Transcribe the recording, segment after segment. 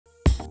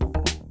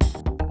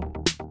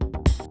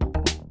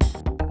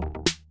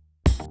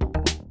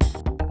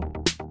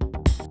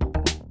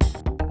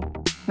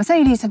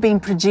Mercedes have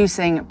been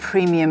producing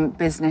premium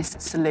business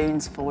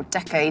saloons for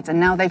decades, and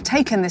now they've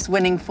taken this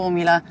winning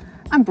formula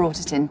and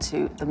brought it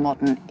into the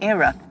modern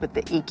era with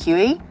the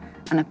EQE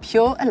and a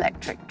pure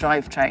electric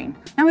drivetrain.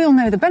 Now, we all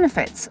know the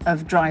benefits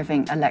of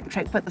driving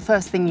electric, but the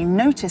first thing you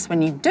notice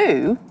when you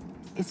do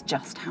is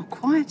just how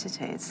quiet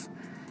it is.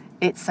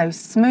 It's so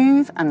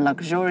smooth and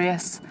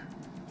luxurious,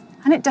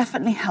 and it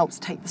definitely helps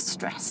take the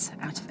stress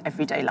out of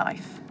everyday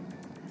life.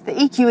 The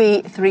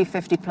EQE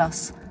 350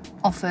 Plus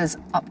offers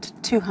up to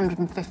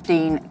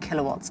 215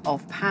 kilowatts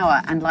of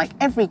power, and like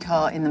every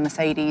car in the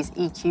Mercedes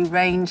EQ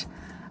range,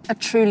 a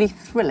truly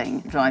thrilling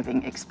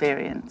driving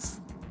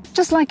experience.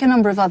 Just like a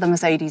number of other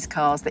Mercedes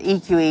cars, the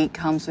EQE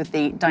comes with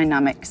the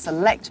dynamic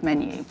select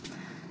menu.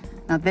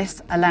 Now,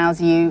 this allows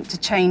you to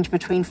change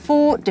between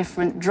 4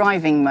 different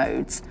driving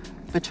modes,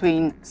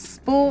 between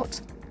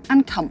sport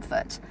and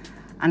comfort,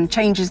 and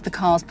changes the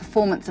car's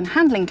performance and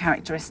handling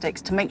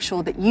characteristics to make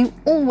sure that you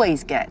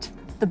always get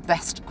the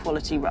best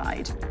quality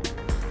ride.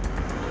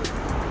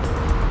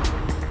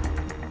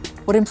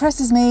 What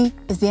impresses me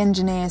is the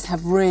engineers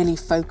have really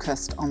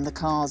focused on the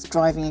car's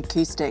driving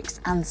acoustics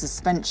and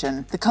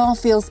suspension. The car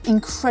feels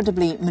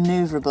incredibly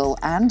manoeuvrable,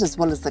 and as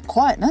well as the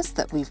quietness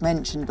that we've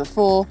mentioned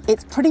before,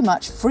 it's pretty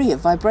much free of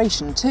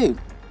vibration too.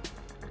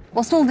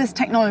 Whilst all this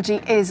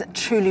technology is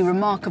truly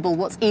remarkable,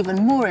 what's even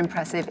more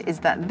impressive is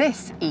that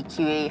this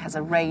EQE has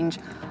a range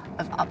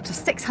of up to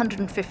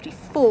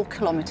 654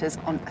 kilometres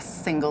on a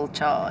single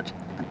charge,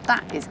 and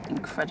that is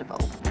incredible.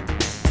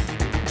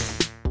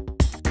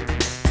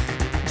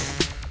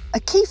 A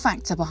key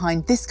factor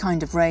behind this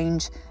kind of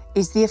range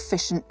is the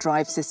efficient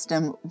drive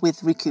system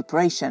with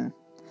recuperation.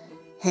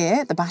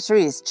 Here, the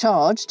battery is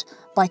charged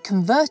by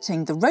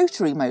converting the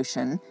rotary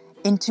motion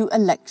into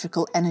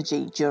electrical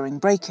energy during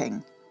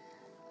braking.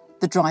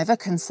 The driver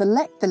can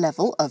select the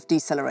level of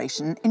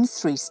deceleration in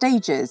 3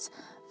 stages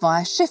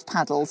via shift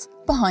paddles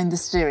behind the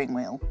steering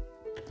wheel.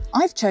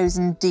 I've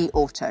chosen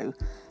D-Auto,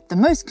 the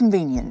most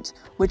convenient,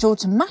 which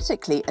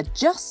automatically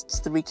adjusts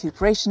the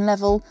recuperation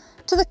level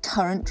to the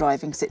current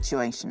driving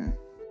situation.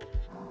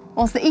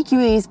 Whilst the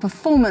EQE's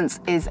performance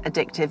is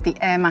addictive, the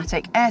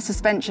AIRMATIC air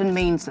suspension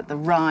means that the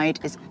ride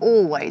is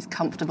always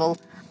comfortable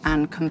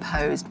and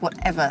composed,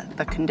 whatever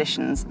the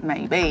conditions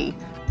may be.